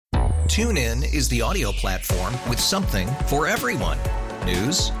TuneIn is the audio platform with something for everyone.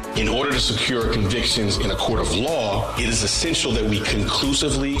 News. In order to secure convictions in a court of law, it is essential that we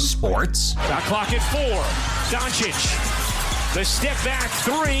conclusively. Sports. Shot clock at 4. Doncic. The step back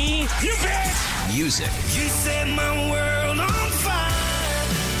 3. You bet. Music. You set my world on fire.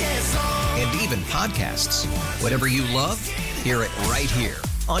 Yes, and even podcasts. Whatever you love, hear it right here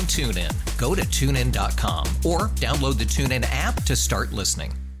on TuneIn. Go to TuneIn.com or download the TuneIn app to start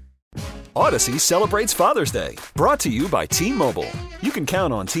listening. Odyssey celebrates Father's Day, brought to you by T-Mobile. You can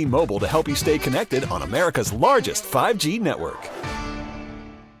count on T-Mobile to help you stay connected on America's largest 5G network.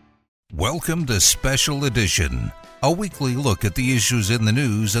 Welcome to Special Edition, a weekly look at the issues in the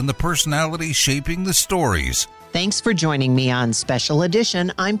news and the personalities shaping the stories. Thanks for joining me on Special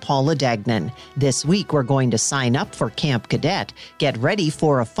Edition. I'm Paula Degnan. This week, we're going to sign up for Camp Cadet, get ready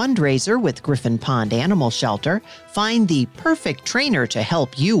for a fundraiser with Griffin Pond Animal Shelter, find the perfect trainer to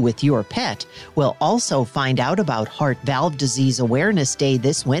help you with your pet. We'll also find out about Heart Valve Disease Awareness Day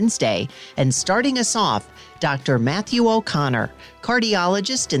this Wednesday. And starting us off, Dr. Matthew O'Connor,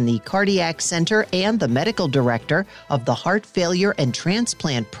 cardiologist in the Cardiac Center and the medical director of the Heart Failure and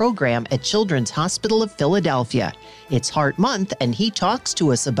Transplant Program at Children's Hospital of Philadelphia. It's Heart Month, and he talks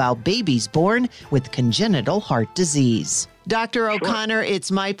to us about babies born with congenital heart disease. Dr. O'Connor,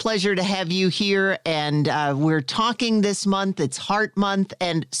 it's my pleasure to have you here, and we're talking this month. It's Heart Month,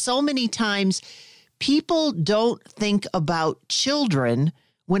 and so many times people don't think about children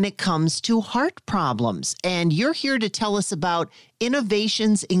when it comes to heart problems. And you're here to tell us about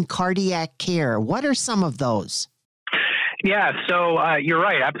innovations in cardiac care. What are some of those? Yeah, so you're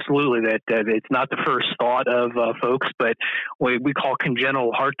right, absolutely, that it's not the first thought of folks, but what we call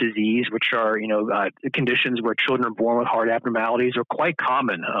congenital heart disease, which are, conditions where children are born with heart abnormalities, are quite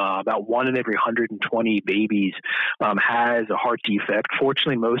common. About 1 in every 120 babies has a heart defect.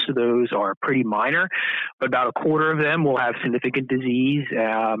 Fortunately, most of those are pretty minor, but about a quarter of them will have significant disease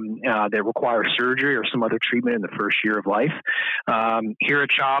that require surgery or some other treatment in the first year of life. Here at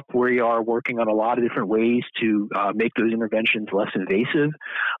CHOP, we are working on a lot of different ways to make those interventions less invasive.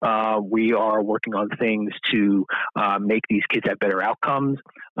 We are working on things to make these kids have better outcomes.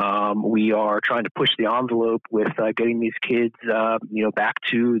 We are trying to push the envelope with getting these kids, back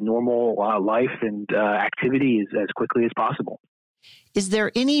to normal life and activity as quickly as possible. Is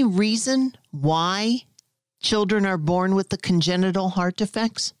there any reason why children are born with the congenital heart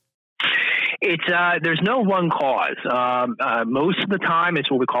defects? It's there's no one cause. Most of the time, it's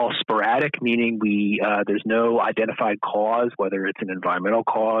what we call sporadic, meaning there's no identified cause, whether it's an environmental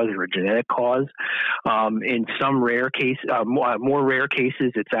cause or a genetic cause. In some rare cases, more rare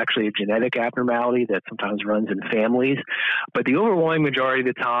cases, it's actually a genetic abnormality that sometimes runs in families. But the overwhelming majority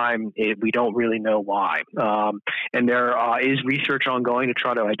of the time, we don't really know why. And there is research ongoing to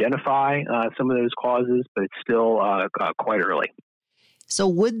try to identify some of those causes, but it's still quite early. So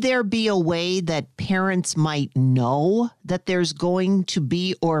would there be a way that parents might know that there's going to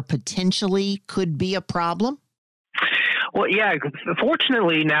be or potentially could be a problem? Well, yeah,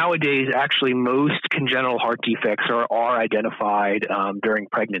 fortunately, nowadays, actually, most congenital heart defects are identified during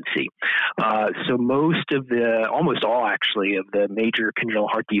pregnancy. So almost all, actually, of the major congenital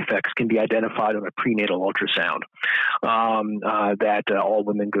heart defects can be identified on a prenatal ultrasound that all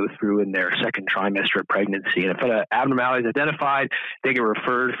women go through in their second trimester of pregnancy. And if an abnormality is identified, they get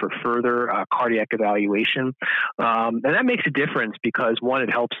referred for further cardiac evaluation. And that makes a difference because, one,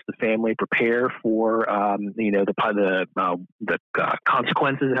 it helps the family prepare for, the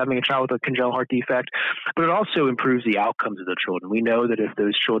consequences of having a child with a congenital heart defect, but it also improves the outcomes of the children. We know that if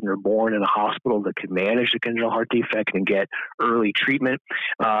those children are born in a hospital that can manage the congenital heart defect and get early treatment,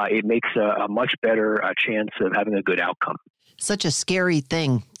 it makes a much better chance of having a good outcome. Such a scary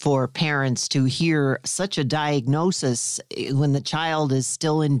thing for parents to hear such a diagnosis when the child is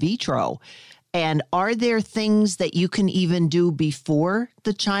still in vitro. And are there things that you can even do before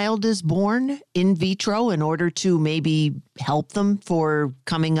the child is born in vitro in order to maybe help them for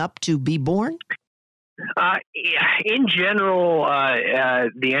coming up to be born? In general,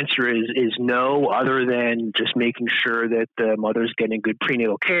 the answer is no, other than just making sure that the mother's getting good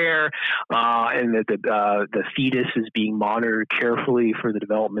prenatal care and that the fetus is being monitored carefully for the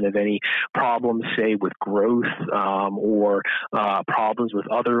development of any problems, say, with growth or problems with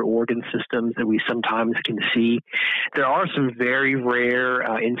other organ systems that we sometimes can see. There are some very rare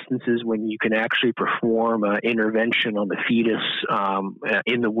instances when you can actually perform intervention on the fetus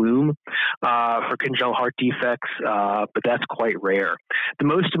in the womb for congenital congenital heart defects, but that's quite rare. The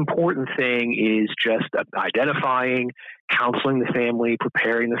most important thing is just identifying, counseling the family,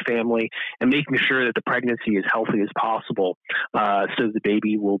 preparing the family, and making sure that the pregnancy is healthy as possible, so the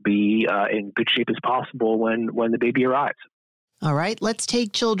baby will be in good shape as possible when the baby arrives. All right, let's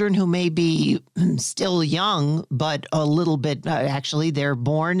take children who may be still young, but a little bit, actually, they're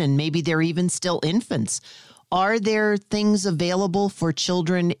born and maybe they're even still infants. Are there things available for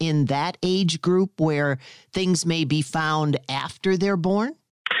children in that age group where things may be found after they're born?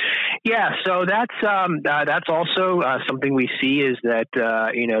 Yeah, so that's also something we see is that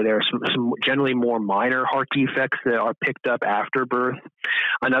there are some generally more minor heart defects that are picked up after birth.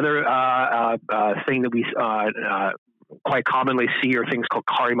 Another thing that we quite commonly see are things called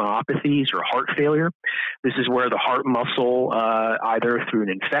cardiomyopathies or heart failure. This is where the heart muscle, either through an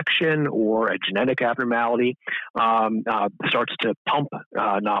infection or a genetic abnormality, starts to pump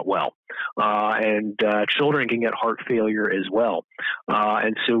not well. And children can get heart failure as well.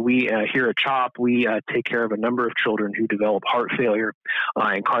 And so we here at CHOP, we take care of a number of children who develop heart failure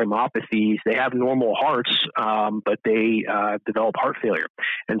and cardiomyopathies. They have normal hearts, but they develop heart failure.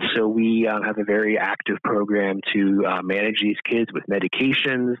 And so we have a very active program to manage these kids with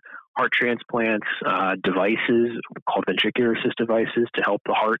medications, heart transplants, devices called ventricular assist devices to help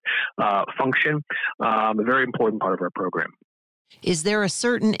the heart function. A very important part of our program. Is there a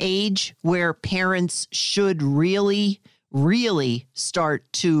certain age where parents should really start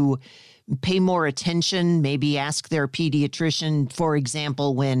to pay more attention, maybe ask their pediatrician? For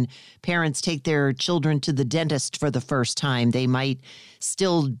example, when parents take their children to the dentist for the first time, they might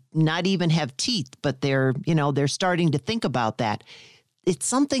still not even have teeth, but they're starting to think about that. It's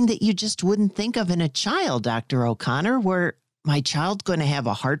something that you just wouldn't think of in a child, Dr. O'Connor, where my child's going to have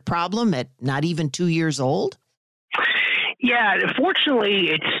a heart problem at not even 2 years old. Yeah, fortunately,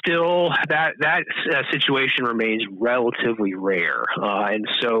 it's still that situation remains relatively rare, and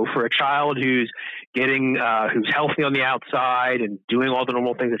so for a child who's healthy on the outside and doing all the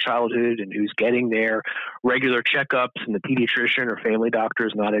normal things of childhood, and who's getting their regular checkups, and the pediatrician or family doctor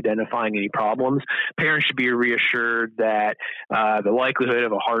is not identifying any problems, parents should be reassured that the likelihood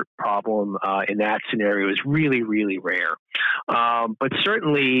of a heart problem in that scenario is really, really rare. But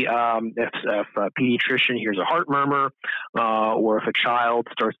certainly, if a pediatrician hears a heart murmur, or if a child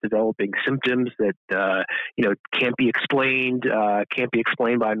starts developing symptoms that can't be explained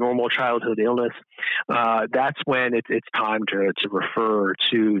by a normal childhood illness, that's when it's time to refer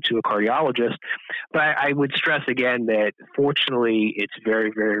to a cardiologist. But I would stress again that fortunately it's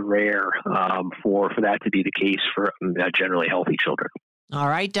very, very rare for that to be the case for generally healthy children. All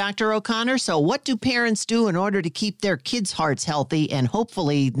right, Dr. O'Connor. So what do parents do in order to keep their kids' hearts healthy? And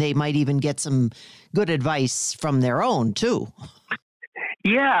hopefully they might even get some good advice from their own, too.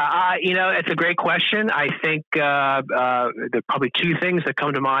 Yeah, it's a great question. I think there are probably two things that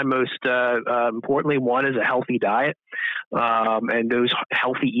come to mind most importantly. One is a healthy diet, and those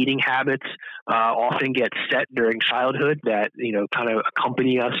healthy eating habits often get set during childhood that kind of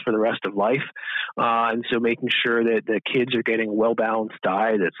accompany us for the rest of life. And so making sure that the kids are getting a well-balanced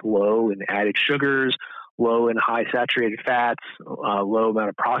diet that's low in added sugars, low in high saturated fats, low amount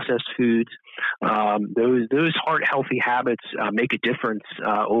of processed foods. Those heart healthy habits make a difference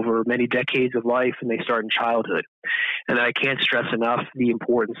over many decades of life, and they start in childhood. And I can't stress enough the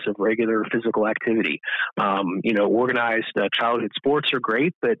importance of regular physical activity. Organized childhood sports are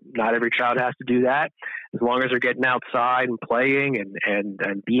great, but not every child has to do that. As long as they're getting outside and playing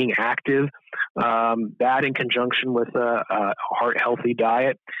and being active, that in conjunction with a heart healthy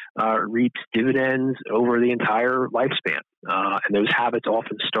diet reaps dividends over the entire lifespan. And those habits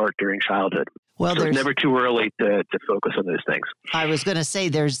often start during childhood. Well, so it's never too early to focus on those things. I was going to say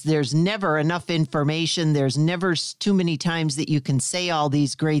there's never enough information. There's never too many times that you can say all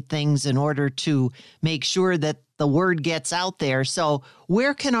these great things in order to make sure that the word gets out there. So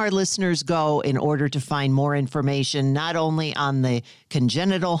where can our listeners go in order to find more information, not only on the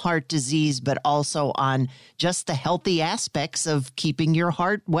congenital heart disease, but also on just the healthy aspects of keeping your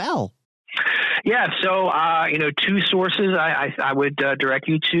heart well? Yeah, so two sources I would direct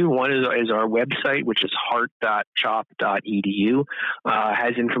you to. One is our website, which is heart.chop.edu.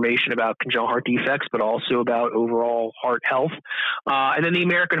 Has information about congenital heart defects, but also about overall heart health. And then the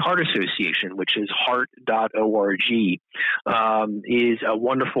American Heart Association, which is heart.org, is a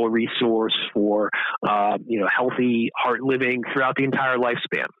wonderful resource for healthy heart living throughout the entire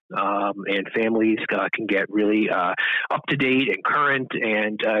lifespan. And families can get really up to date and current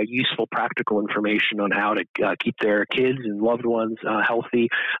and useful practical information on how to keep their kids and loved ones healthy,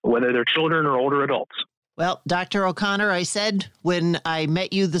 whether they're children or older adults. Well, Dr. O'Connor, I said when I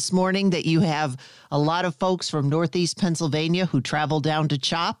met you this morning that you have a lot of folks from Northeast Pennsylvania who travel down to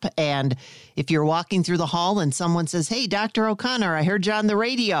CHOP. And if you're walking through the hall and someone says, "Hey, Dr. O'Connor, I heard you on the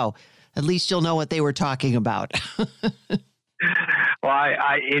radio," at least you'll know what they were talking about. Well,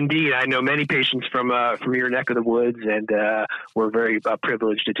 I indeed, I know many patients from your neck of the woods, and we're very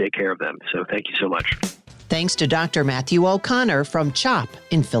privileged to take care of them. So thank you so much. Thanks to Dr. Matthew O'Connor from CHOP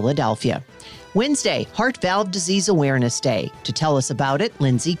in Philadelphia. Wednesday, Heart Valve Disease Awareness Day. To tell us about it,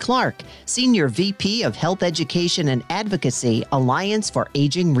 Lindsay Clarke, Senior VP of Health Education and Advocacy, Alliance for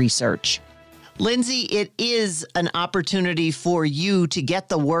Aging Research. Lindsay, it is an opportunity for you to get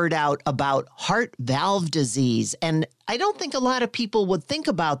the word out about heart valve disease. And I don't think a lot of people would think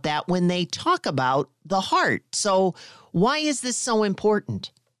about that when they talk about the heart. So why is this so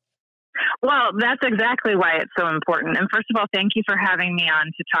important? Well, that's exactly why it's so important. And first of all, thank you for having me on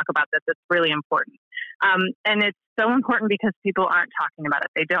to talk about this. It's really important. And it's so important because people aren't talking about it.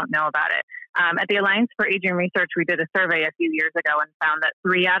 They don't know about it. At the Alliance for Aging Research, we did a survey a few years ago and found that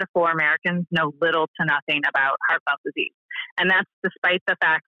 3 out of 4 Americans know little to nothing about heart valve disease. And that's despite the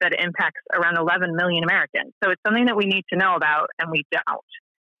fact that it impacts around 11 million Americans. So it's something that we need to know about, and we don't.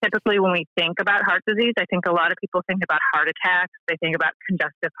 Typically, when we think about heart disease, I think a lot of people think about heart attacks, they think about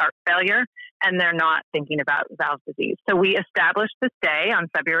congestive heart failure, and they're not thinking about valve disease. So we established this day on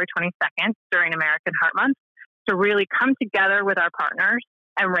February 22nd during American Heart Month to really come together with our partners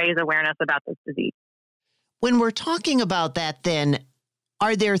and raise awareness about this disease. When we're talking about that, then,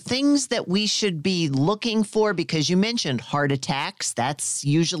 are there things that we should be looking for? Because you mentioned heart attacks. That's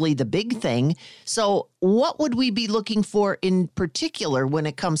usually the big thing. So what would we be looking for in particular when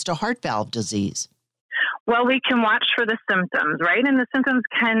it comes to heart valve disease? Well, we can watch for the symptoms, right? And the symptoms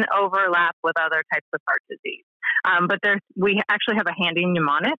can overlap with other types of heart disease. But we actually have a handy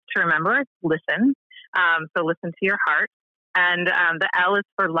mnemonic to remember. Listen. So listen to your heart. And the L is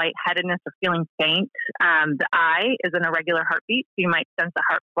for lightheadedness or feeling faint. The I is an irregular heartbeat. So you might sense a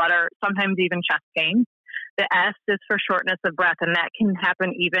heart flutter, sometimes even chest pain. The S is for shortness of breath, and that can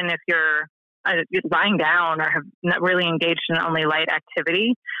happen even if you're lying down or have not really engaged in only light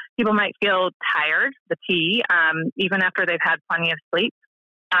activity. People might feel tired, the T, even after they've had plenty of sleep.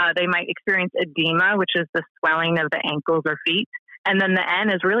 They might experience edema, which is the swelling of the ankles or feet. And then the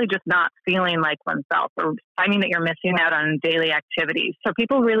N is really just not feeling like oneself or finding that you're missing out on daily activities. So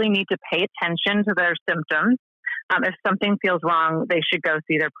people really need to pay attention to their symptoms. If something feels wrong, they should go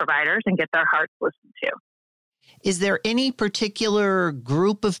see their providers and get their hearts listened to. Is there any particular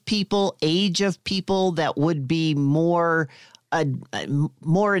group of people, age of people that would be more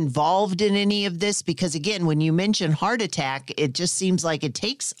involved in any of this? Because again, when you mention heart attack, it just seems like it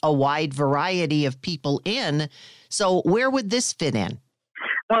takes a wide variety of people in. So where would this fit in?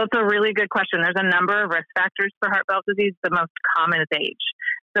 Well, it's a really good question. There's a number of risk factors for heart valve disease. The most common is age.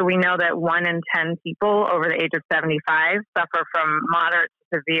 So we know that 1 in 10 people over the age of 75 suffer from moderate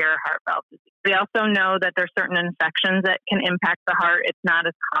to severe heart valve disease. We also know that there's certain infections that can impact the heart. It's not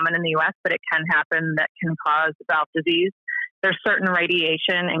as common in the U.S., but it can happen that can cause valve disease. There's certain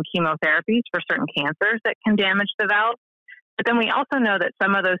radiation and chemotherapies for certain cancers that can damage the valve. But then we also know that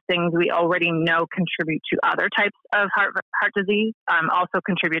some of those things we already know contribute to other types of heart disease, also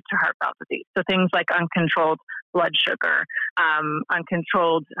contribute to heart valve disease. So things like uncontrolled blood sugar,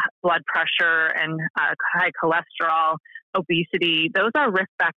 uncontrolled blood pressure, and high cholesterol, obesity. Those are risk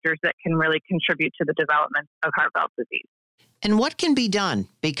factors that can really contribute to the development of heart valve disease. And what can be done?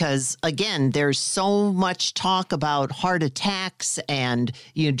 Because, again, there's so much talk about heart attacks, and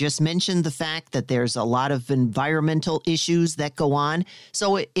you just mentioned the fact that there's a lot of environmental issues that go on.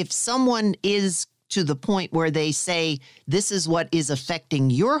 So if someone is to the point where they say, this is what is affecting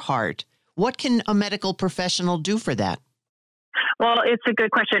your heart, what can a medical professional do for that? Well, it's a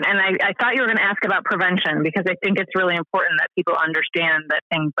good question. And I thought you were going to ask about prevention, because I think it's really important that people understand that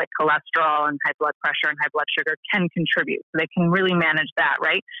things like cholesterol and high blood pressure and high blood sugar can contribute. So they can really manage that,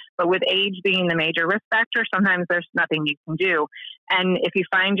 right? But with age being the major risk factor, sometimes there's nothing you can do. And if you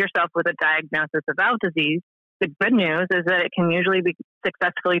find yourself with a diagnosis of valve disease, the good news is that it can usually be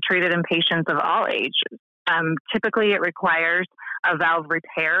successfully treated in patients of all ages. Typically, it requires a valve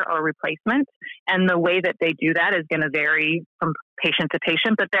repair or replacement, and the way that they do that is going to vary from patient to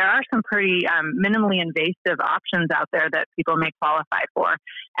patient, but there are some pretty minimally invasive options out there that people may qualify for,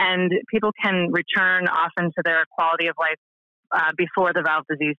 and people can return often to their quality of life before the valve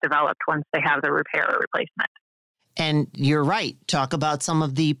disease developed once they have the repair or replacement. And you're right. Talk about some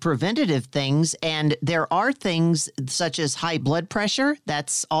of the preventative things. And there are things such as high blood pressure.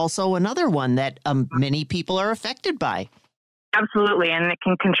 That's also another one that many people are affected by. Absolutely. And it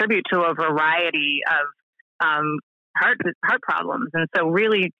can contribute to a variety heart problems. And so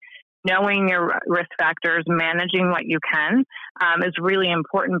really knowing your risk factors, managing what you can is really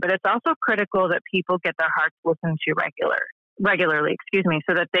important. But it's also critical that people get their hearts listened to regularly,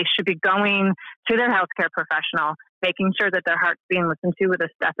 so that they should be going to their healthcare professional, making sure that their heart's being listened to with a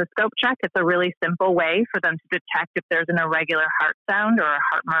stethoscope check. It's a really simple way for them to detect if there's an irregular heart sound or a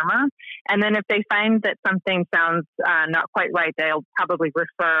heart murmur. And then if they find that something sounds not quite right, they'll probably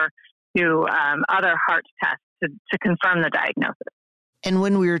refer to other heart tests to confirm the diagnosis. And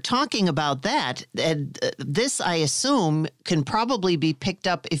when we were talking about that, this, I assume, can probably be picked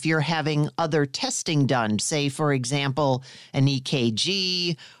up if you're having other testing done, say, for example, an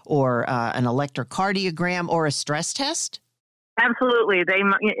EKG or an electrocardiogram or a stress test? Absolutely.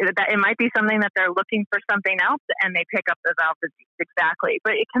 It might be something that they're looking for something else, and they pick up the valve disease. Exactly.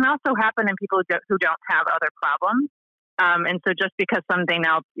 But it can also happen in people who don't have other problems. And so just because something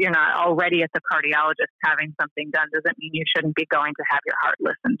else, you're not already at the cardiologist having something done doesn't mean you shouldn't be going to have your heart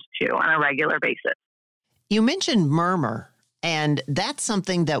listened to on a regular basis. You mentioned murmur, and that's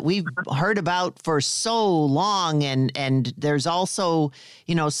something that we've heard about for so long. And there's also,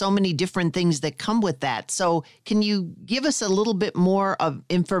 so many different things that come with that. So can you give us a little bit more of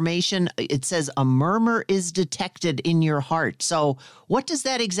information? It says a murmur is detected in your heart. So what does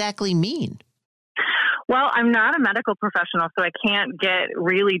that exactly mean? Well, I'm not a medical professional, so I can't get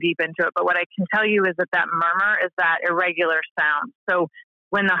really deep into it. But what I can tell you is that murmur is that irregular sound. So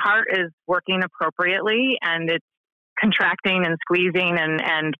when the heart is working appropriately and it's contracting and squeezing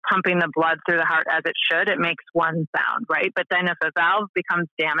and pumping the blood through the heart as it should, it makes one sound, right? But then if a valve becomes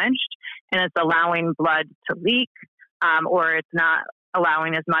damaged and it's allowing blood to leak or it's not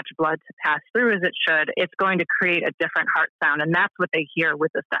allowing as much blood to pass through as it should, it's going to create a different heart sound. And that's what they hear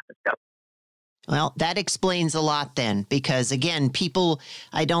with the stethoscope. Well, that explains a lot then, because again, people,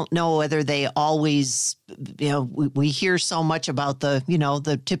 I don't know whether they always, we hear so much about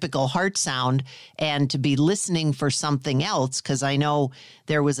the typical heart sound, and to be listening for something else, because I know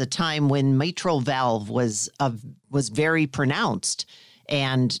there was a time when mitral valve was very pronounced,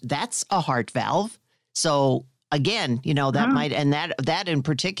 and that's a heart valve. So again, that might, and that in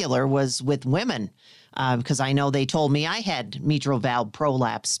particular was with women. Because I know they told me I had mitral valve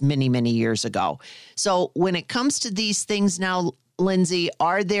prolapse many, many years ago. So when it comes to these things now, Lindsay,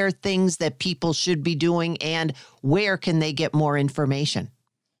 are there things that people should be doing, and where can they get more information?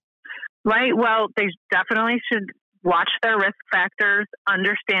 Right. Well, they definitely should watch their risk factors,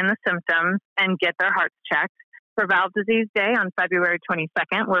 understand the symptoms, and get their hearts checked. For Valve Disease Day on February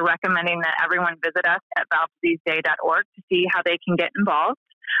 22nd, we're recommending that everyone visit us at valvediseaseday.org to see how they can get involved.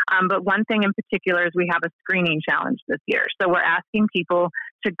 But one thing in particular is we have a screening challenge this year. So we're asking people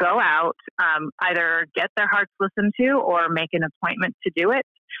to go out, either get their hearts listened to or make an appointment to do it.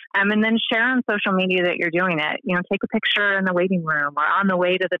 And then share on social media that you're doing it. Take a picture in the waiting room or on the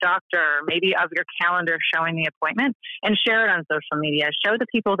way to the doctor, maybe of your calendar showing the appointment, and share it on social media. Show the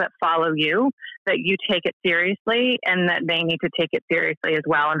people that follow you that you take it seriously and that they need to take it seriously as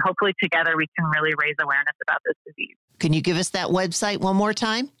well. And hopefully together we can really raise awareness about this disease. Can you give us that website one more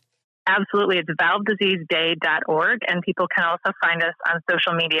time? Absolutely. It's valvediseaseday.org, and people can also find us on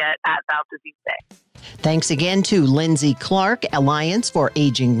social media at Valve Disease Day. Thanks again to Lindsay Clarke, Alliance for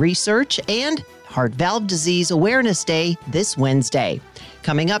Aging Research, and Heart Valve Disease Awareness Day this Wednesday.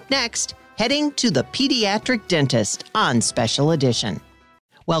 Coming up next, heading to the pediatric dentist on Special Edition.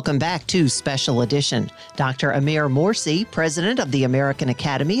 Welcome back to Special Edition. Dr. Amr Moursi, president of the American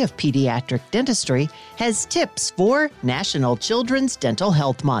Academy of Pediatric Dentistry, has tips for National Children's Dental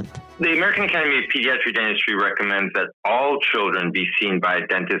Health Month. The American Academy of Pediatric Dentistry recommends that all children be seen by a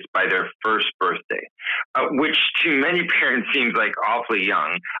dentist by their first birthday, which to many parents seems like awfully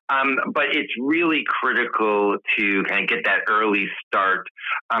young. But it's really critical to kind of get that early start.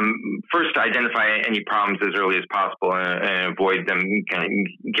 First, to identify any problems as early as possible and avoid them kind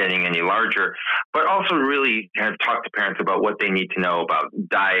of getting any larger. But also really kind of talk to parents about what they need to know about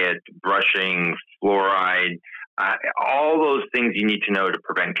diet, brushing, fluoride, all those things you need to know to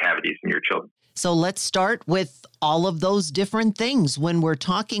prevent cavities in your children. So let's start with all of those different things. When we're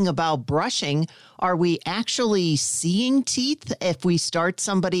talking about brushing, are we actually seeing teeth if we start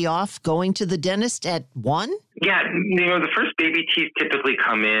somebody off going to the dentist at 1? Yeah, the first baby teeth typically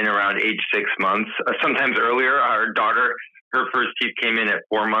come in around age 6 months. Sometimes earlier. Our daughter, her first teeth came in at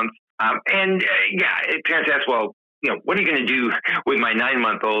 4 months. Parents ask, well, what are you going to do with my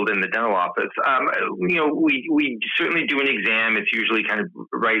 9-month-old in the dental office? We certainly do an exam. It's usually kind of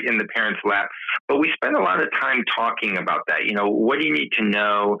right in the parent's lap, but we spend a lot of time talking about that. What do you need to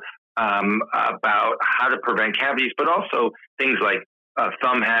know about how to prevent cavities, but also things like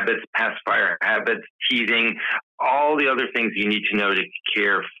thumb habits, pacifier habits, teething, all the other things you need to know to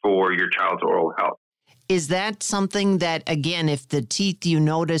care for your child's oral health. Is that something that, again, if the teeth you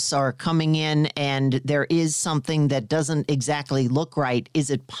notice are coming in and there is something that doesn't exactly look right, is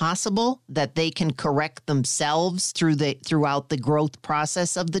it possible that they can correct themselves throughout the growth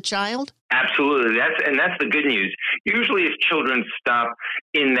process of the child? Absolutely. That's the good news. Usually if children stop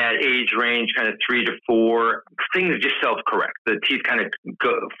in that age range, kind of 3 to 4, things just self-correct. The teeth kind of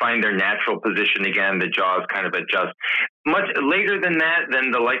find their natural position again. The jaws kind of adjust. Much later than that,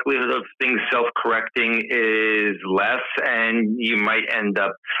 then the likelihood of things self-correcting is less, and you might end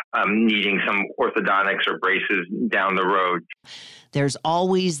up needing some orthodontics or braces down the road. There's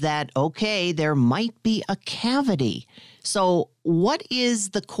always that, okay, there might be a cavity. So what is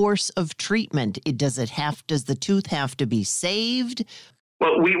the course of treatment? Does the tooth have to be saved?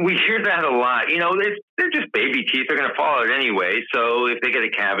 Well, we hear that a lot. You know, they're just baby teeth. They're going to fall out anyway. So if they get a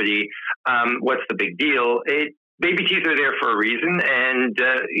cavity, what's the big deal? Baby teeth are there for a reason, and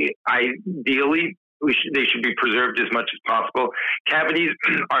ideally, they should be preserved as much as possible. Cavities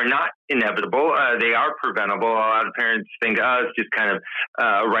are not inevitable. They are preventable. A lot of parents think, it's just kind of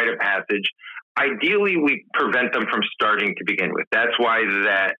a rite of passage. Ideally, we prevent them from starting to begin with. That's why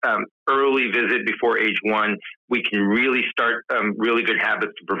that early visit before age 1, we can really start really good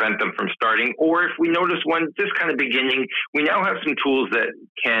habits to prevent them from starting. Or if we notice one just kind of beginning, we now have some tools that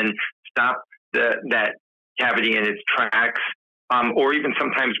can stop that cavity in its tracks, or even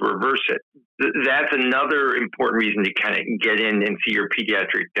sometimes reverse it. That's another important reason to kind of get in and see your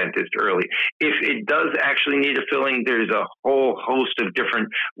pediatric dentist early. If it does actually need a filling, there's a whole host of different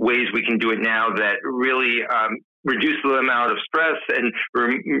ways we can do it now that really reduce the amount of stress and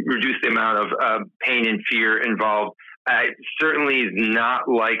reduce the amount of pain and fear involved. Certainly is not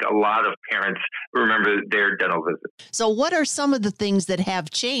like a lot of parents remember their dental visits. So what are some of the things that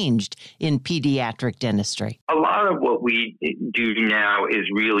have changed in pediatric dentistry? A lot of what we do now is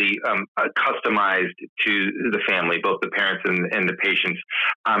really customized to the family, both the parents and the patients,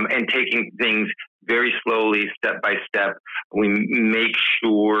 and taking things very slowly, step by step. We make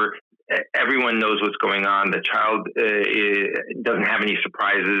sure everyone knows what's going on. The child doesn't have any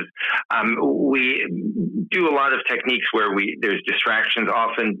surprises. We do a lot of techniques where there's distractions.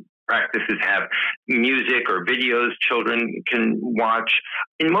 Often practices have music or videos children can watch.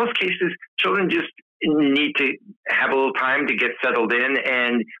 In most cases, children just need to have a little time to get settled in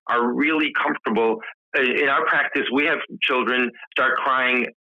and are really comfortable. In our practice, we have children start crying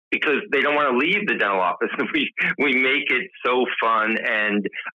because they don't want to leave the dental office. We make it so fun and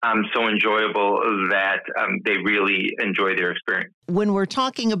so enjoyable that they really enjoy their experience. When we're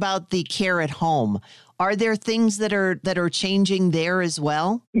talking about the care at home, are there things that are changing there as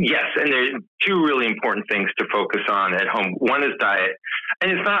well? Yes, and there's 2 really important things to focus on at home. One is diet,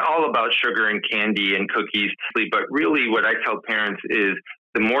 and it's not all about sugar and candy and cookies, but really what I tell parents is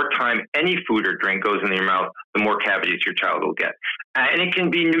the more time any food or drink goes in your mouth, the more cavities your child will get. And it can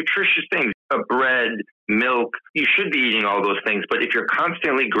be nutritious things, bread, milk. You should be eating all those things. But if you're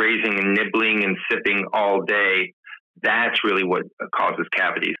constantly grazing and nibbling and sipping all day, that's really what causes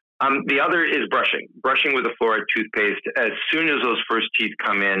cavities. The other is brushing with a fluoride toothpaste. As soon as those first teeth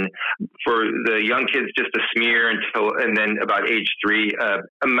come in, for the young kids, just a smear and then about age 3,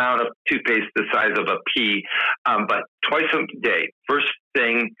 amount of toothpaste the size of a pea, but twice a day. First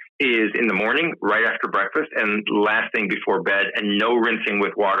thing is in the morning, right after breakfast, and last thing before bed, and no rinsing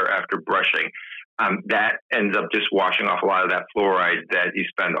with water after brushing. That ends up just washing off a lot of that fluoride that you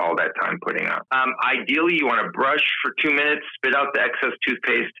spend all that time putting on. Ideally, you want to brush for 2 minutes, spit out the excess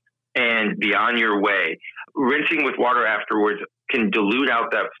toothpaste, and be on your way. Rinsing with water afterwards can dilute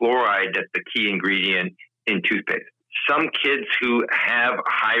out that fluoride that's the key ingredient in toothpaste. Some kids who have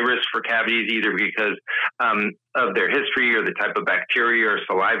high risk for cavities, either because of their history or the type of bacteria or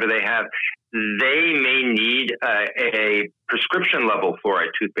saliva they have, they may need a prescription level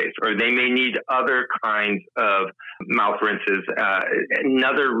fluoride toothpaste, or they may need other kinds of mouth rinses.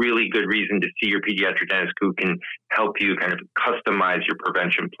 Another really good reason to see your pediatric dentist who can help you kind of customize your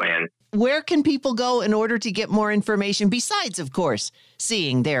prevention plan. Where can people go in order to get more information besides, of course,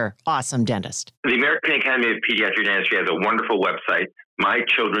 seeing their awesome dentist? The American Academy of Pediatric Dentistry has a wonderful website,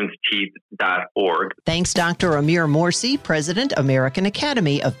 mychildrensteeth.org. Thanks, Dr. Amr Moursi, President, American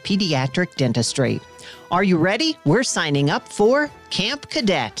Academy of Pediatric Dentistry. Are you ready? We're signing up for Camp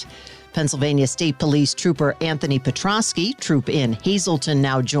Cadet. Pennsylvania State Police Trooper Anthony Petroski, Troop N Hazleton,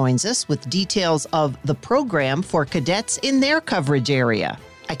 now joins us with details of the program for cadets in their coverage area.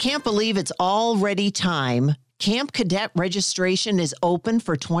 I can't believe it's already time. Camp Cadet registration is open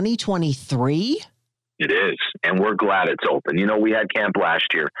for 2023? It is, and we're glad it's open. You know, we had camp last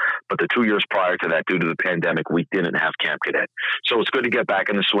year, but the 2 years prior to that, due to the pandemic, we didn't have Camp Cadet. So it's good to get back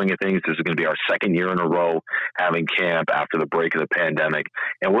in the swing of things. This is going to be our second year in a row having camp after the break of the pandemic,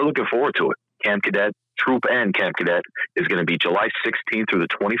 and we're looking forward to it. Camp Cadet, Troop N Camp Cadet is going to be July 16th through the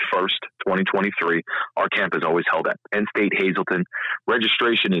 21st, 2023. Our camp is always held at Penn State Hazleton.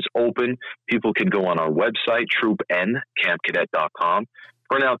 Registration is open. People can go on our website, troopncampcadet.com,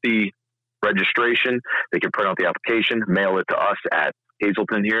 print out the registration. They can print out the application, mail it to us at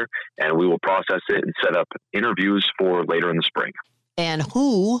Hazleton here, and we will process it and set up interviews for later in the spring. And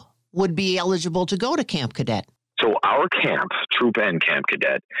who would be eligible to go to Camp Cadet? So our camp, Troop N Camp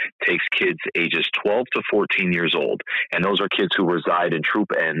Cadet, takes kids ages 12 to 14 years old, and those are kids who reside in Troop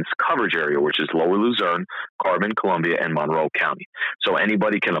N's coverage area, which is Lower Luzerne, Carbon, Columbia, and Monroe County. So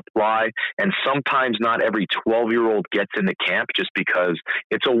anybody can apply, and sometimes not every 12-year-old gets into camp just because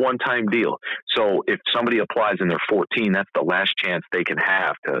it's a one-time deal. So if somebody applies and they're 14, that's the last chance they can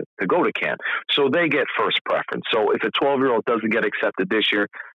have to go to camp. So they get first preference. So if a 12-year-old doesn't get accepted this year,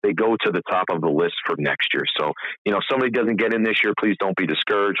 they go to the top of the list for next year. So, you know, if somebody doesn't get in this year, please don't be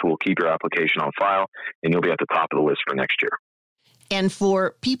discouraged. We'll keep your application on file, and you'll be at the top of the list for next year. And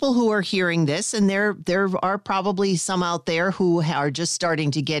for people who are hearing this, and there are probably some out there who are just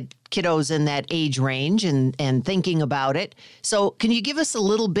starting to get kiddos in that age range and thinking about it. So can you give us a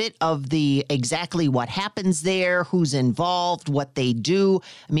little bit of the exactly what happens there, who's involved, what they do?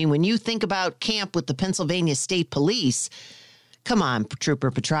 I mean, when you think about camp with the Pennsylvania State Police, come on, Trooper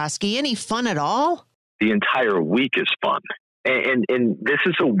Petroski, any fun at all? The entire week is fun. And this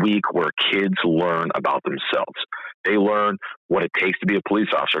is a week where kids learn about themselves. They learn what it takes to be a police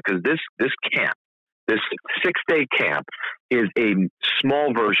officer, because this camp, this 6-day camp, is a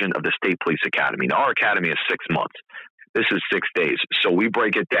small version of the State Police Academy. Now, our academy is 6 months. This is 6 days. So we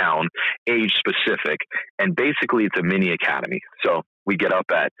break it down age specific, and basically it's a mini academy. So we get up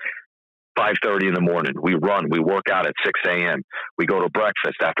at 5:30 in the morning. We run. We work out at 6 a.m. We go to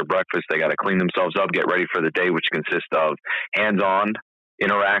breakfast. After breakfast, they got to clean themselves up, get ready for the day, which consists of hands-on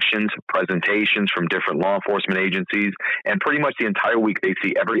interactions, presentations from different law enforcement agencies, and pretty much the entire week they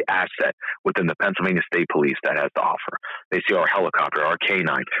see every asset within the Pennsylvania State Police that has to offer. They see our helicopter, our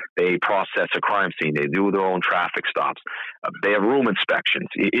canine. They process a crime scene. They do their own traffic stops. They have room inspections.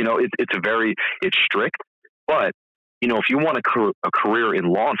 You know, it's strict, but you know, if you want a career in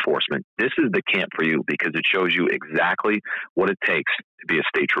law enforcement, this is the camp for you, because it shows you exactly what it takes to be a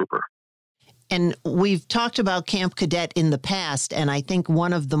state trooper. And we've talked about Camp Cadet in the past, and I think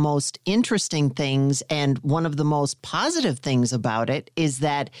one of the most interesting things and one of the most positive things about it is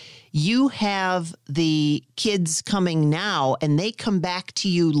that you have the kids coming now, and they come back to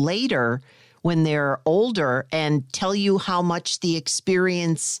you later when they're older and tell you how much the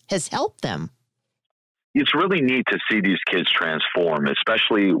experience has helped them. It's really neat to see these kids transform,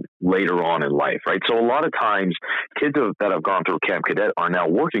 especially later on in life, right? So a lot of times, kids that have gone through Camp Cadet are now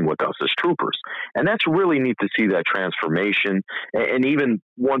working with us as troopers. And that's really neat to see that transformation. And even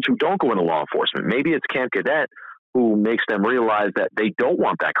ones who don't go into law enforcement, maybe it's Camp Cadet who makes them realize that they don't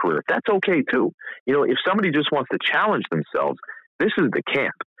want that career. That's okay too. You know, if somebody just wants to challenge themselves, this is the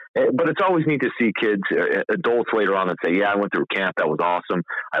camp. But it's always neat to see kids, adults later on that say, yeah, I went through camp. That was awesome.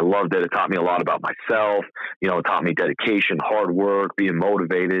 I loved it. It taught me a lot about myself. You know, it taught me dedication, hard work, being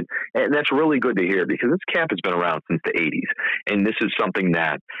motivated. And that's really good to hear, because this camp has been around since the 80s. And this is something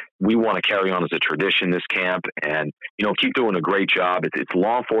that we want to carry on as a tradition, this camp, and, you know, keep doing a great job. It's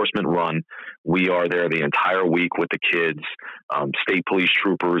law enforcement run. We are there the entire week with the kids. State police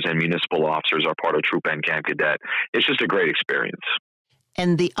troopers and municipal officers are part of Troop N Camp Cadet. It's just a great experience.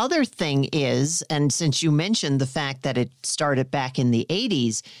 And the other thing is, and since you mentioned the fact that it started back in the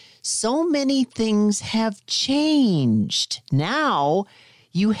 80s, so many things have changed. Now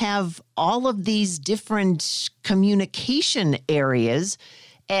you have all of these different communication areas,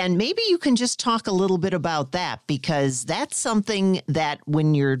 and maybe you can just talk a little bit about that, because that's something that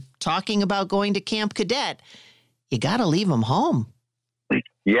when you're talking about going to Camp Cadet, you got to leave them home.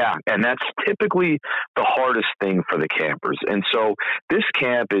 Yeah, and that's typically the hardest thing for the campers. And so this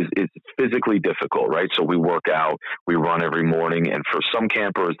camp is physically difficult, right? So we work out, we run every morning, and for some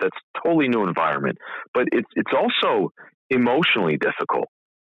campers, that's a totally new environment. But it's also emotionally difficult,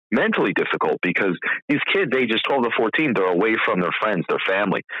 mentally difficult, because these kids, ages 12 to 14, they're away from their friends, their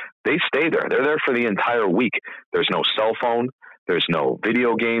family. They stay there. They're there for the entire week. There's no cell phone. There's no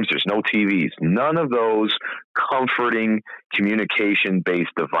video games. There's no TVs. None of those comforting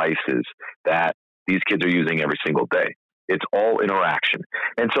communication-based devices that these kids are using every single day. It's all interaction.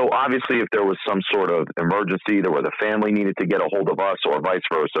 And so obviously if there was some sort of emergency, where the family needed to get a hold of us or vice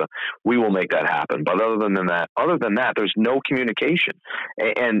versa, we will make that happen. But other than that, there's no communication.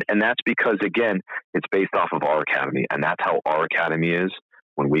 And that's because, again, it's based off of our academy. And that's how our academy is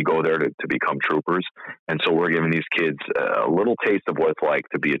when we go there to become troopers. And so we're giving these kids a little taste of what it's like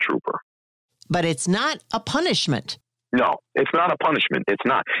to be a trooper. But it's not a punishment. No, it's not a punishment. It's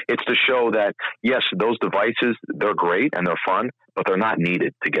not. It's to show that, yes, those devices, they're great and they're fun, but they're not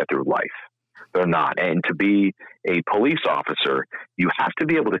needed to get through life. They're not. And to be a police officer, you have to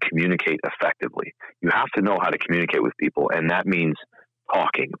be able to communicate effectively. You have to know how to communicate with people, and that means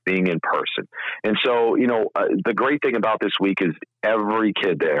talking, being in person. And so, the great thing about this week is every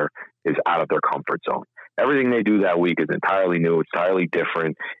kid there is out of their comfort zone. Everything they do that week is entirely new. It's entirely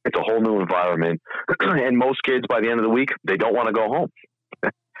different. It's a whole new environment. And most kids, by the end of the week, they don't want to go home.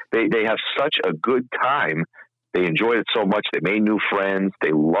 They have such a good time. They enjoyed it so much. They made new friends.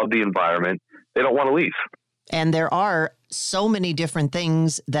 They love the environment. They don't want to leave. And there are so many different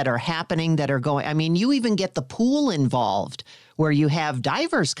things that are happening that are going. I mean, you even get the pool involved where you have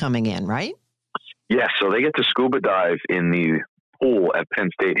divers coming in, right? Yes. So they get to scuba dive in the pool at Penn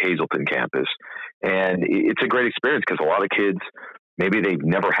State Hazleton campus. And it's a great experience because a lot of kids, maybe they've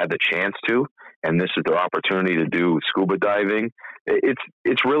never had the chance to, and this is their opportunity to do scuba diving.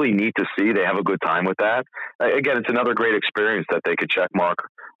 It's really neat to see. They have a good time with that. Again, it's another great experience that they could check mark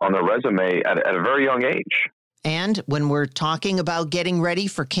on their resume at a very young age. And when we're talking about getting ready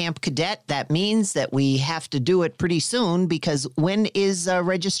for Camp Cadet, that means that we have to do it pretty soon, because when is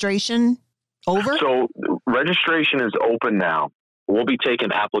registration over? So registration is open now. We'll be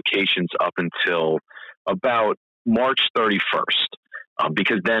taking applications up until about March 31st,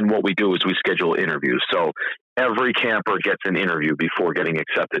 because then what we do is we schedule interviews. So every camper gets an interview before getting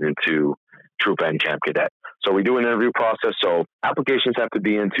accepted into Troop N Camp Cadet. So we do an interview process. So applications have to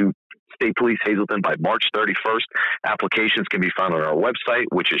be into State Police Hazleton by March 31st. Applications can be found on our website,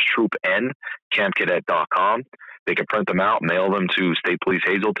 which is troopncampcadet.com. They can print them out, mail them to State Police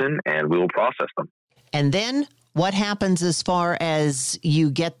Hazleton, and we will process them. And then what happens as far as you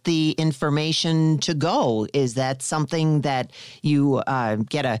get the information to go? Is that something that you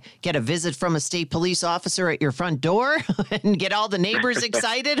get a visit from a state police officer at your front door and get all the neighbors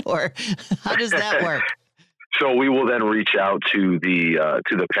excited, or how does that work? So we will then reach out to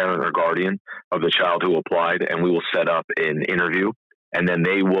the parent or guardian of the child who applied, and we will set up an interview, and then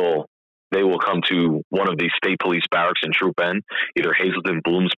they will come to one of the state police barracks in Troop N, either Hazleton,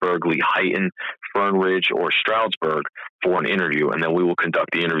 Bloomsburg, Lehighton, Fern Ridge, or Stroudsburg, for an interview. And then we will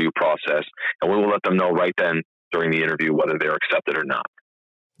conduct the interview process, and we will let them know right then during the interview whether they're accepted or not.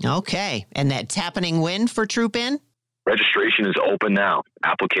 Okay. And that's happening when for Troop N? Registration is open now.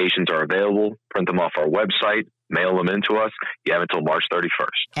 Applications are available. Print them off our website, mail them in to us. You have until March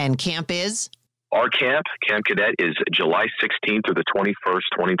 31st. And camp is? Our Camp Cadet, is July 16th through the 21st,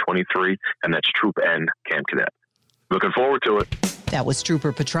 2023, and that's Troop N Camp Cadet. Looking forward to it. That was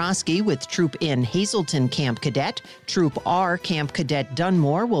Trooper Petroski with Troop N Hazleton Camp Cadet. Troop R Camp Cadet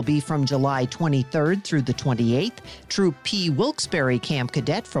Dunmore will be from July 23rd through the 28th. Troop P Wilkes-Barre Camp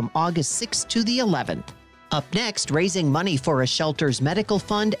Cadet from August 6th to the 11th. Up next, raising money for a shelter's medical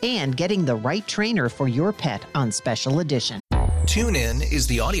fund and getting the right trainer for your pet on Special Edition. TuneIn is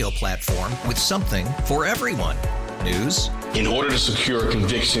the audio platform with something for everyone. News. In order to secure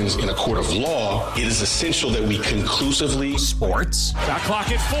convictions in a court of law, it is essential that we conclusively. Sports. The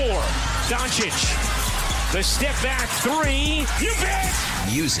clock at 4. Doncic. The step back 3. You bet.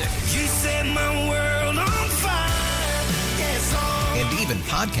 Music. You set my world on fire. Yes, and even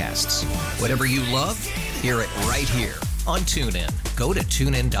podcasts. Whatever you love, hear it right here on TuneIn. Go to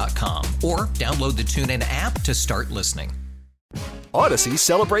TuneIn.com or download the TuneIn app to start listening. Odyssey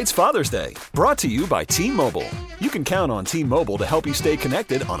celebrates Father's Day, brought to you by T-Mobile. You can count on T-Mobile to help you stay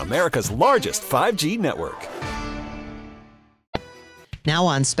connected on America's largest 5G network. Now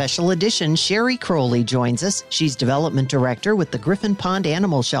on Special Edition, Sherry Crolly joins us. She's Development Director with the Griffin Pond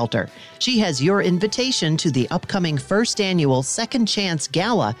Animal Shelter. She has your invitation to the upcoming first annual Second Chance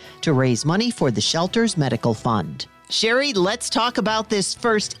Gala to raise money for the shelter's medical fund. Sherry, let's talk about this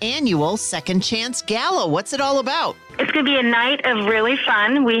first annual Second Chance Gala. What's it all about? It's going to be a night of really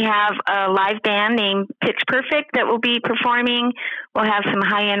fun. We have a live band named Pitch Perfect that will be performing. We'll have some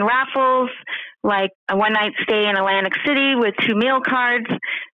high-end raffles, like a one-night stay in Atlantic City with 2 meal cards.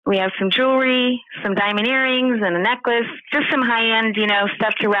 We have some jewelry, some diamond earrings, and a necklace, just some high-end,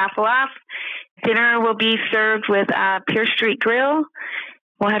 stuff to raffle off. Dinner will be served with Pierce Street Grill.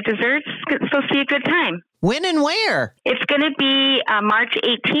 We'll have desserts. It's supposed to be a good time. When and where? It's going to be March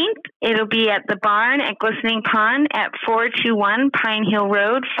 18th. It'll be at the barn at Glistening Pond at 421 Pine Hill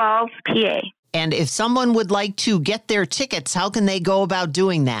Road, Falls, PA. And if someone would like to get their tickets, how can they go about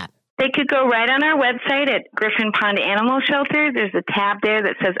doing that? They could go right on our website at Griffin Pond Animal Shelter. There's a tab there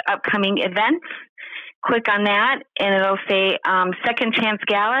that says upcoming events. Click on that, and it'll say Second Chance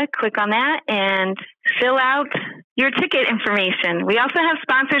Gala. Click on that and fill out your ticket information. We also have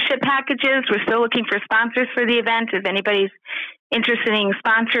sponsorship packages. We're still looking for sponsors for the event if anybody's interested in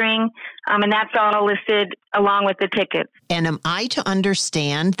sponsoring, and that's all listed along with the tickets. And am I to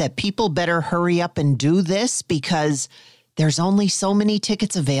understand that people better hurry up and do this because there's only so many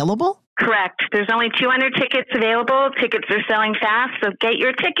tickets available? Correct. There's only 200 tickets available. Tickets are selling fast, so get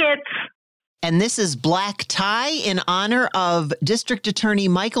your tickets. And this is black tie in honor of District Attorney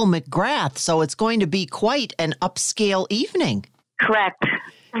Michael McGrath. So it's going to be quite an upscale evening. Correct.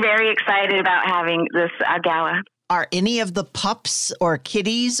 Very excited about having this gala. Are any of the pups or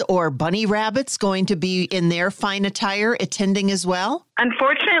kitties or bunny rabbits going to be in their fine attire attending as well?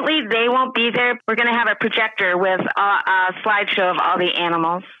 Unfortunately, they won't be there. We're going to have a projector with a slideshow of all the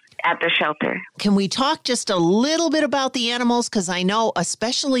animals at the shelter. Can we talk just a little bit about the animals? Because I know,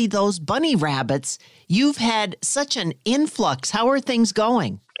 especially those bunny rabbits, you've had such an influx. How are things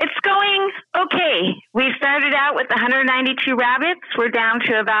going? It's going okay. We started out with 192 rabbits. We're down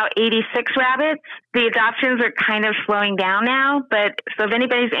to about 86 rabbits. The adoptions are kind of slowing down now, but so if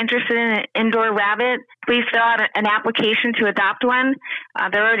anybody's interested in an indoor rabbit, please fill out an application to adopt one.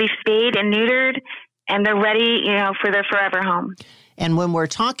 They're already spayed and neutered, and they're ready, for their forever home. And when we're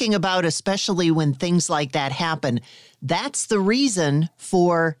talking about, especially when things like that happen, that's the reason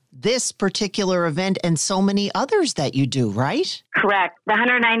for this particular event and so many others that you do, right? Correct. The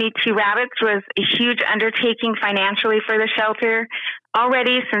 192 rabbits was a huge undertaking financially for the shelter.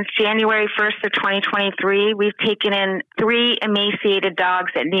 Already since January 1st of 2023, we've taken in 3 emaciated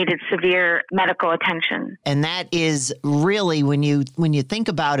dogs that needed severe medical attention. And that is really, when you think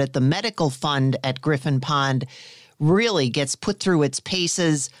about it, the medical fund at Griffin Pond really gets put through its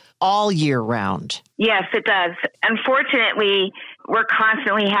paces all year round. Yes, it does. Unfortunately, we're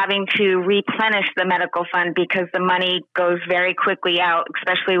constantly having to replenish the medical fund because the money goes very quickly out,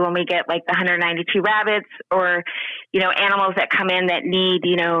 especially when we get like the 192 rabbits or, animals that come in that need,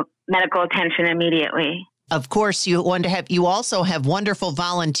 medical attention immediately. Of course, you also have wonderful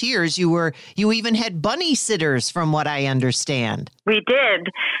volunteers. You even had bunny sitters, from what I understand. We did.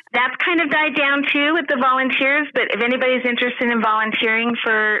 That's kind of died down too with the volunteers. But if anybody's interested in volunteering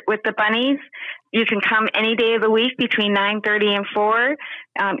with the bunnies, you can come any day of the week between 9:30 and 4.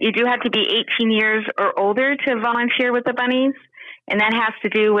 You do have to be 18 years or older to volunteer with the bunnies. And that has to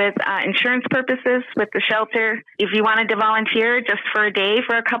do with insurance purposes with the shelter. If you wanted to volunteer just for a day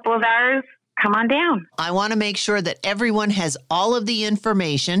for a couple of hours, come on down. I want to make sure that everyone has all of the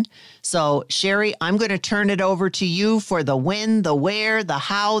information. So, Sherry, I'm going to turn it over to you for the when, the where, the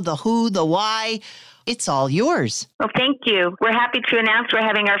how, the who, the why. It's all yours. Well, thank you. We're happy to announce we're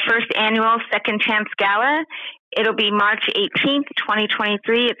having our first annual Second Chance Gala. It'll be March 18th,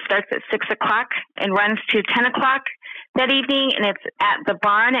 2023. It starts at 6 o'clock and runs to 10 o'clock that evening, and it's at the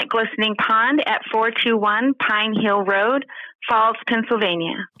barn at Glistening Pond at 421 Pine Hill Road, Falls,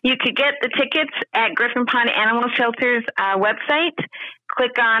 Pennsylvania. You could get the tickets at Griffin Pond Animal Shelter's website.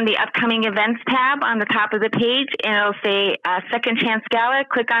 Click on the upcoming events tab on the top of the page, and it'll say Second Chance Gala.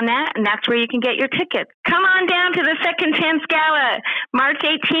 Click on that, and that's where you can get your tickets. Come on down to the Second Chance Gala, March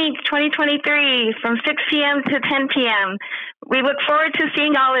 18th, 2023, from 6 p.m. to 10 p.m. We look forward to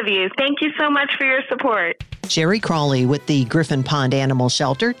seeing all of you. Thank you so much for your support. Sherry Crolly with the Griffin Pond Animal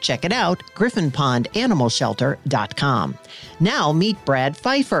Shelter. Check it out, griffinpondanimalshelter.com. Now meet Brad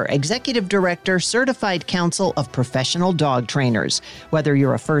Phifer, Executive Director, Certified Council of Professional Dog Trainers. Whether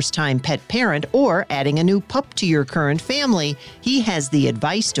you're a first-time pet parent or adding a new pup to your current family, he has the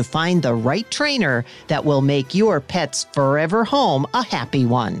advice to find the right trainer that will make your pet's forever home a happy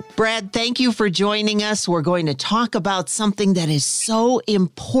one. Brad, thank you for joining us. We're going to talk about something that is so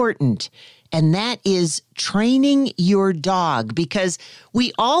important, and that is training your dog, because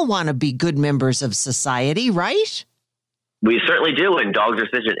we all want to be good members of society, right? We certainly do, and dogs are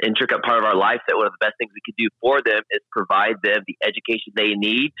such an intricate part of our life that one of the best things we can do for them is provide them the education they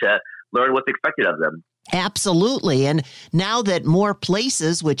need to learn what's expected of them. Absolutely. And now that more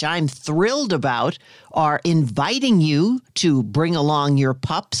places, which I'm thrilled about, are inviting you to bring along your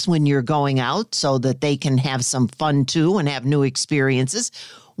pups when you're going out so that they can have some fun too and have new experiences,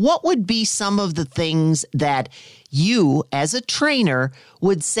 what would be some of the things that you, as a trainer,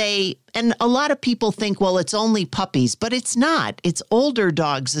 would say, and a lot of people think, well, it's only puppies, but it's not. It's older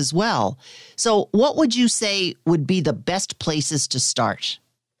dogs as well. So what would you say would be the best places to start?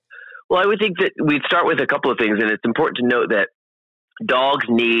 Well, I would think that we'd start with a couple of things, and it's important to note that dogs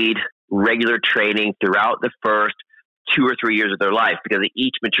need regular training throughout the first 2 or 3 years of their life, because at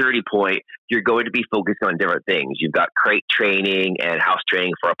each maturity point, you're going to be focused on different things. You've got crate training and house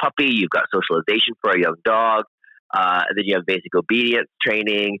training for a puppy. You've got socialization for a young dog. Then you have basic obedience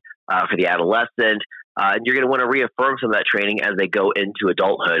training for the adolescent. And you're going to want to reaffirm some of that training as they go into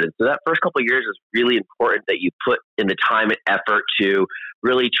adulthood. And so that first couple of years is really important that you put in the time and effort to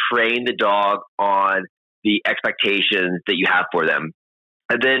really train the dog on the expectations that you have for them.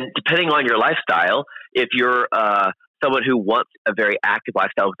 And then depending on your lifestyle, if you're someone who wants a very active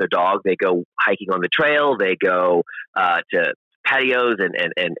lifestyle with their dog, they go hiking on the trail, they go to patios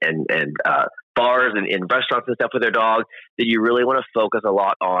and bars and restaurants and stuff with their dog, then you really want to focus a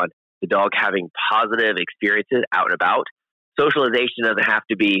lot on the dog having positive experiences out and about. Socialization doesn't have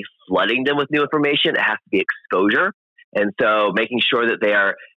to be flooding them with new information. It has to be exposure. And so making sure that they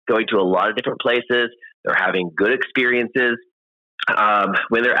are going to a lot of different places, they're having good experiences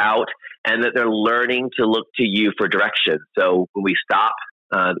when they're out, and that they're learning to look to you for direction. So when we stop,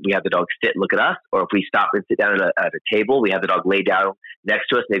 we have the dog sit and look at us, or if we stop and sit down at a table, we have the dog lay down next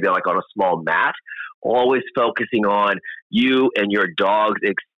to us, maybe like on a small mat, always focusing on you and your dog's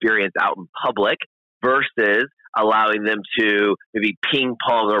experience out in public versus allowing them to maybe ping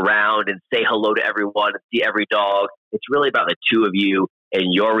pong around and say hello to everyone and see every dog. It's really about the two of you and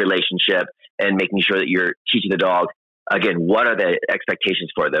your relationship and making sure that you're teaching the dog, again, what are the expectations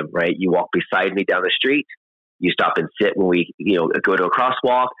for them, right? You walk beside me down the street. You stop and sit when we, go to a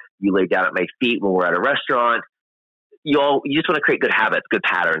crosswalk. You lay down at my feet when we're at a restaurant. You just want to create good habits, good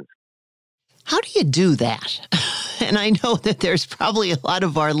patterns. How do you do that? And I know that there's probably a lot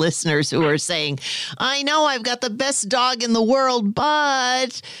of our listeners who are saying, I know I've got the best dog in the world,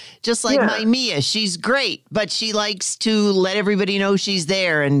 but just like my Mia, she's great, but she likes to let everybody know she's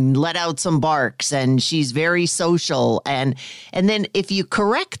there and let out some barks, and she's very social. And then if you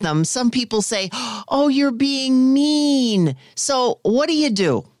correct them, some people say, oh, you're being mean. So what do you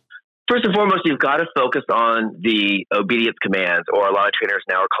do? First and foremost, you've got to focus on the obedience commands, or a lot of trainers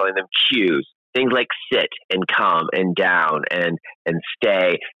now are calling them cues. Things like sit and come and down and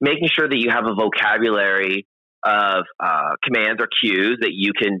stay, making sure that you have a vocabulary of commands or cues that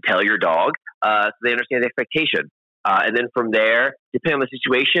you can tell your dog so they understand the expectation. And then from there, depending on the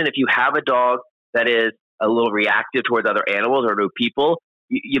situation, if you have a dog that is a little reactive towards other animals or to people,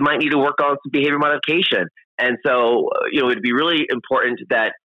 you might need to work on some behavior modification. And so, it'd be really important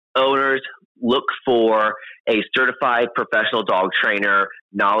that owners look for a certified professional dog trainer,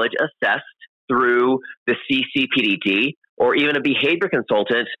 knowledge assessed through the CCPDT, or even a behavior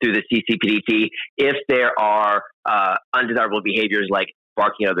consultant through the CCPDT if there are undesirable behaviors like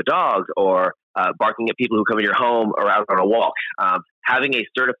barking at other dogs or barking at people who come in your home or out on a walk. Having a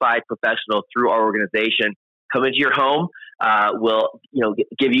certified professional through our organization come into your home will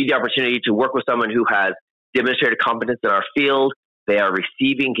give you the opportunity to work with someone who has demonstrated competence in our field. They are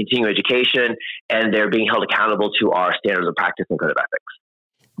receiving continuing education, and they're being held accountable to our standards of practice and code of ethics.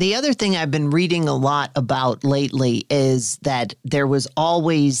 The other thing I've been reading a lot about lately is that there was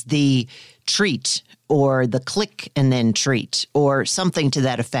always the treat or the click and then treat or something to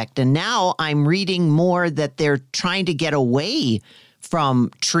that effect. And now I'm reading more that they're trying to get away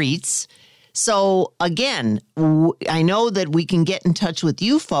from treats. So again, I know that we can get in touch with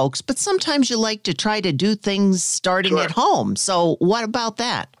you folks, but sometimes you like to try to do things starting at home. So what about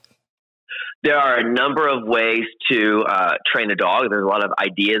that? There are a number of ways to train a dog. There's a lot of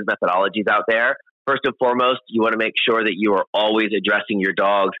ideas, methodologies out there. First and foremost, you want to make sure that you are always addressing your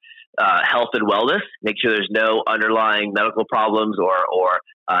dog's health and wellness. Make sure there's no underlying medical problems or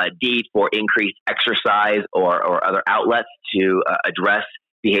need for increased exercise or other outlets to address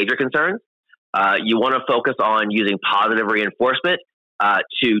behavior concerns. You want to focus on using positive reinforcement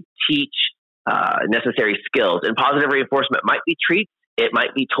to teach necessary skills. And positive reinforcement might be treats. It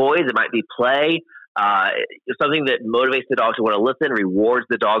might be toys. It might be play. Something that motivates the dog to want to listen, rewards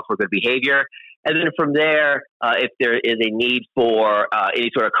the dog for good behavior. And then from there, if there is a need for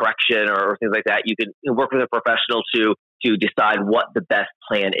any sort of correction or things like that, you can work with a professional to decide what the best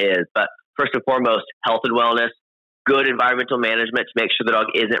plan is. But first and foremost, health and wellness, good environmental management to make sure the dog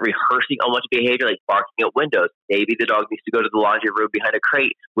isn't rehearsing a bunch of behavior like barking at windows. Maybe the dog needs to go to the laundry room behind a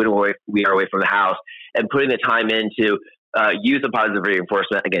crate when we are away from the house, and putting the time into use of positive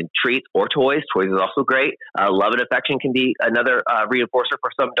reinforcement. Again, treats or toys. Toys is also great. Love and affection can be another reinforcer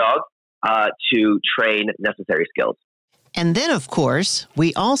for some dogs. to train necessary skills. And then, of course,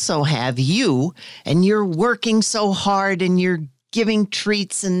 we also have you, and you're working so hard and you're giving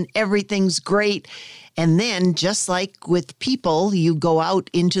treats and everything's great. And then, just like with people, you go out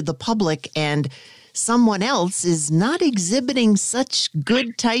into the public and someone else is not exhibiting such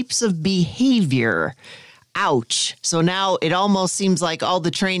good types of behavior. Ouch. So now it almost seems like all the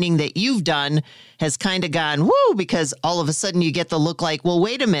training that you've done has kind of gone, woo, because all of a sudden you get the look like, well,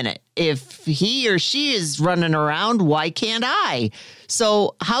 wait a minute. If he or she is running around, why can't I?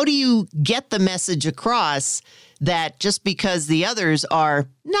 So how do you get the message across that just because the others are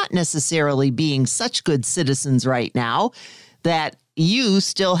not necessarily being such good citizens right now, that you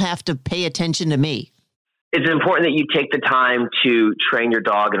still have to pay attention to me? It's important that you take the time to train your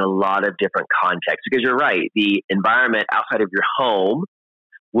dog in a lot of different contexts, because you're right. The environment outside of your home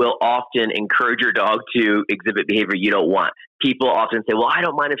will often encourage your dog to exhibit behavior you don't want. People often say, well, I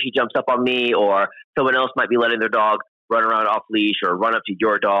don't mind if she jumps up on me, or someone else might be letting their dog run around off leash or run up to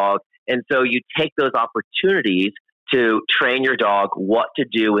your dog. And so you take those opportunities to train your dog what to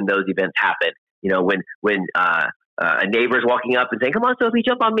do when those events happen. You know, when a neighbor's walking up and saying, come on, Sophie,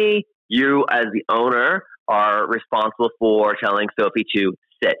 jump on me. You as the owner are responsible for telling Sophie to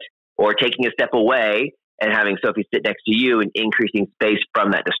sit, or taking a step away and having Sophie sit next to you and increasing space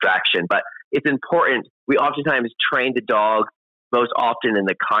from that distraction. But it's important. We oftentimes train the dog most often in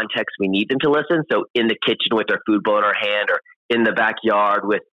the context we need them to listen. So in the kitchen with their food bowl in our hand, or in the backyard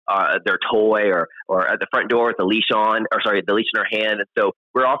with their toy, or at the front door with the leash in our hand. And so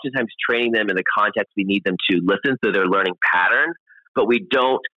we're oftentimes training them in the context we need them to listen. So they're learning patterns, but we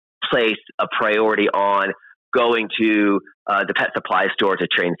don't place a priority on going to the pet supply store to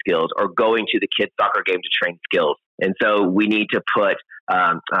train skills, or going to the kids' soccer game to train skills. And so we need to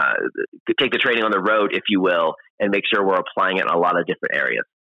take the training on the road, if you will, and make sure we're applying it in a lot of different areas.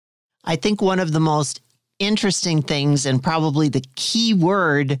 I think one of the most interesting things, and probably the key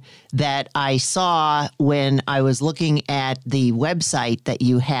word that I saw when I was looking at the website that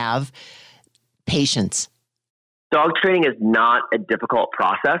you have, patience. Dog training is not a difficult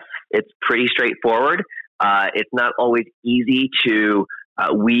process. It's pretty straightforward. It's not always easy to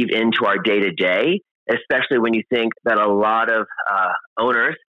weave into our day-to-day, especially when you think that a lot of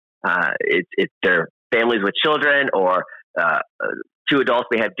owners, it's their families with children, or two adults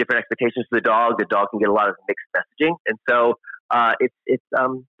may have different expectations for the dog. The dog can get a lot of mixed messaging. And so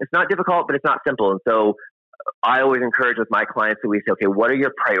it's not difficult, but it's not simple. And so I always encourage with my clients that we say, okay, what are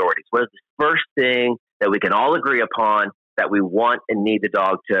your priorities? What is the first thing that we can all agree upon that we want and need the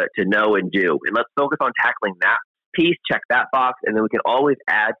dog to know and do? And let's focus on tackling that piece, check that box, and then we can always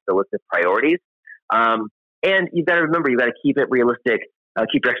add to the list of priorities. And you've got to remember, you've got to keep it realistic,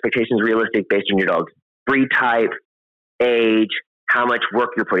 keep your expectations realistic based on your dog's breed type, age, how much work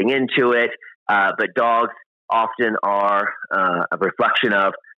you're putting into it. But dogs often are a reflection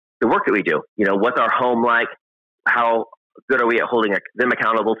of the work that we do. You know, what's our home like? How good are we at holding them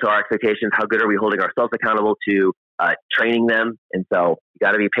accountable to our expectations? How good are we holding ourselves accountable to training them? And so you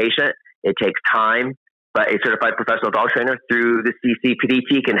got to be patient. It takes time, but a certified professional dog trainer through the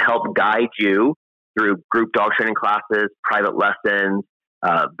CCPDT can help guide you through group dog training classes, private lessons,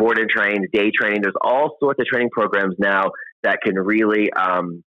 board and train, day training. There's all sorts of training programs now that can really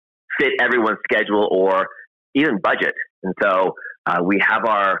fit everyone's schedule or even budget. And so we have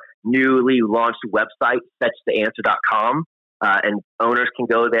our newly launched website, fetchtheanswer.com, and owners can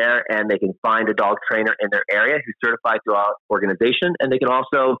go there and they can find a dog trainer in their area who's certified through our organization. And they can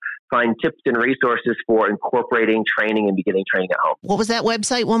also find tips and resources for incorporating training and beginning training at home. What was that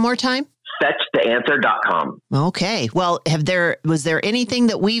website one more time? fetchtheanswer.com. Okay. Well, was there anything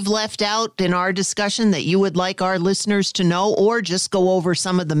that we've left out in our discussion that you would like our listeners to know, or just go over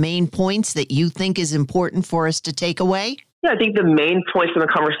some of the main points that you think is important for us to take away? Yeah, I think the main points from the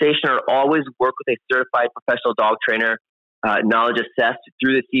conversation are always work with a certified professional dog trainer, knowledge assessed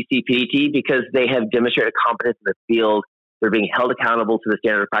through the CCPDT, because they have demonstrated competence in the field. They're being held accountable to the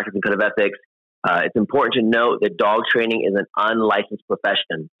standard of practice and code of ethics. It's important to note that dog training is an unlicensed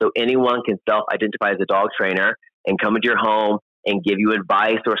profession. So anyone can self-identify as a dog trainer and come into your home and give you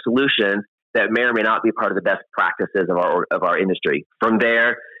advice or solutions that may or may not be part of the best practices of our industry. From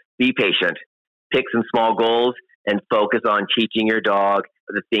there, be patient, pick some small goals, and focus on teaching your dog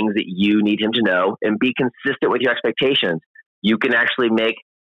the things that you need him to know, and be consistent with your expectations. You can actually make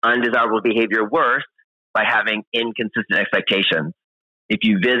undesirable behavior worse by having inconsistent expectations. If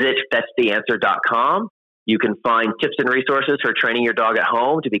you visit fetchtheanswer.com, you can find tips and resources for training your dog at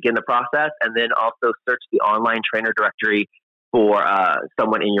home to begin the process, and then also search the online trainer directory for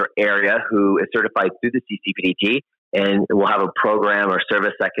someone in your area who is certified through the CCPDT and we'll have a program or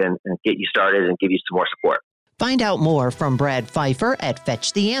service that can get you started and give you some more support. Find out more from Brad Phifer at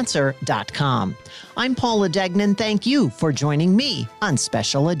fetchtheanswer.com. I'm Paula Degnan. Thank you for joining me on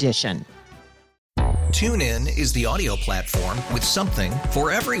Special Edition. TuneIn is the audio platform with something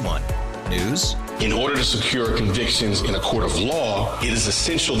for everyone. News. In order to secure convictions in a court of law, it is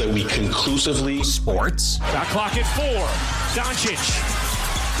essential that we conclusively. Sports. Shot clock at 4.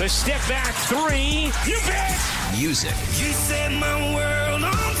 Doncic. The step back 3. You bet. Music. You set my world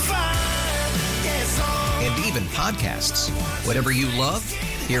on fire. Yes, and even podcasts. Whatever you love,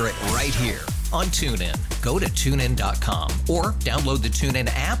 hear it right here on TuneIn. Go to TuneIn.com or download the TuneIn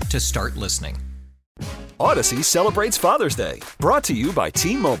app to start listening. Odyssey celebrates Father's Day, brought to you by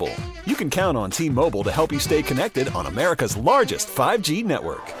T-Mobile. You can count on T-Mobile to help you stay connected on America's largest 5G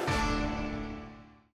network.